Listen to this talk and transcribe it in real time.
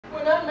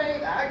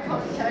eye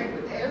contact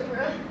with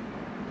Ezra.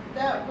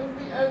 That was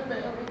the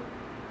unveiling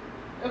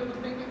of the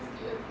biggest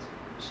gift.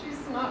 She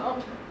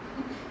smiled.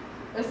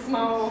 A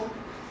small,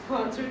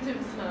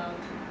 conservative smile.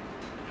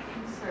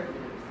 Conservative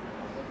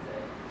smile, let's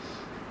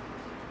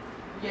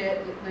say. Yet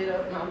it lit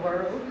up my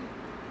world.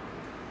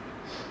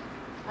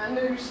 I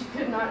knew she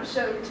could not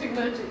show too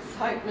much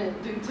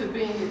excitement due to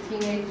being a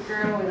teenage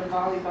girl in a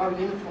volleyball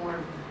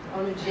uniform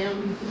on a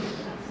gym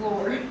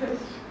floor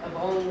of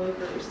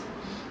onlookers.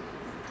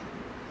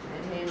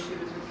 And she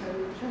was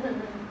her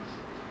coach.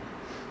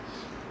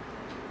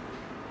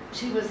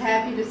 She was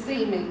happy to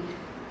see me.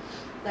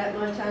 That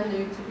much I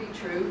knew to be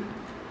true.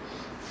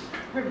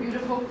 Her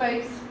beautiful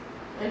face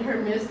and her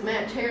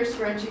mismatched hair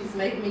scrunchies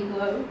made me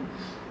glow.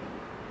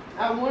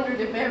 I wondered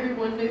if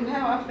everyone knew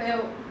how I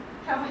felt,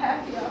 how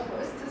happy I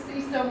was to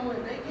see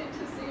someone they get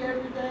to see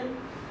every day.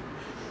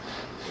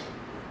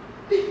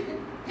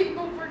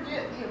 People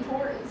forget the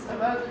importance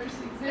of others'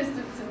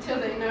 existence until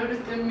they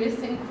notice them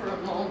missing for a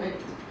moment.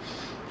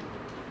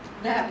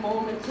 That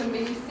moment to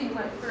me seemed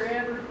like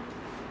forever.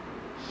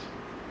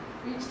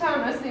 Each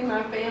time I see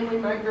my family,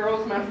 my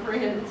girls, my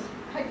friends,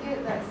 I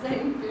get that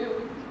same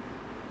feeling.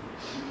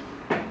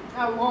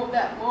 I want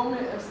that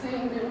moment of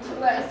seeing them to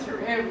last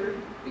forever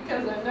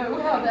because I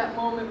know how that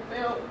moment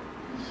felt.